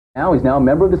Now he's now a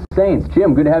member of the Saints.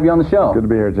 Jim, good to have you on the show. Good to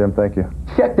be here, Jim. Thank you.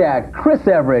 Check that. Chris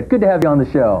Everett, good to have you on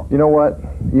the show. You know what?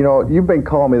 You've been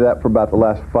calling me that for about the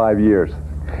last 5 years.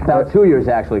 About 2 years,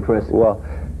 actually, Chris. Well,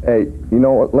 hey, you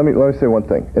know what? Let me say one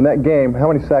thing. In that game, how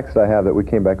many sacks did I have that we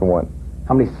came back and won?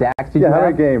 How many sacks did you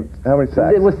have? How many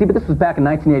sacks? Well, see, but this was back in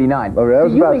 1989. Okay, that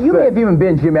was about you may have even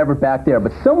been Jim Everett back there,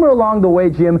 but somewhere along the way,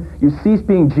 Jim, you ceased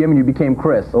being Jim and you became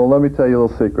Chris. Well, let me tell you a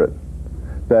little secret.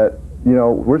 That,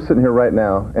 we're sitting here right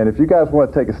now, and if you guys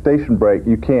want to take a station break,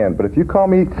 you can. But if you call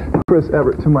me Chris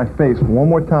Everett to my face one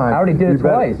more time... I already did it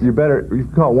twice. If you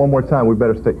call it one more time, we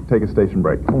better take a station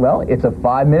break. Well, it's a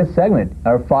 5-minute segment,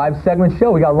 or 5-segment show.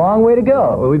 We got a long way to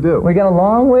go. Well, we do. We got a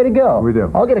long way to go. We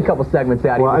do. I'll get a couple segments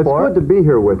out of you before. Well, it's good to be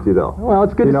here with you, though. Well,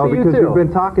 it's good to see you, because too. you've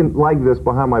been talking like this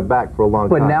behind my back for a long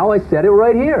time. But now I said it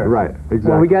right here. Right,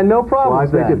 exactly. Well, we got no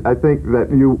problems then. I think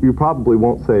that you probably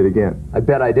won't say it again. I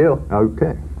bet I do.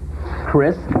 Okay.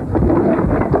 Chris?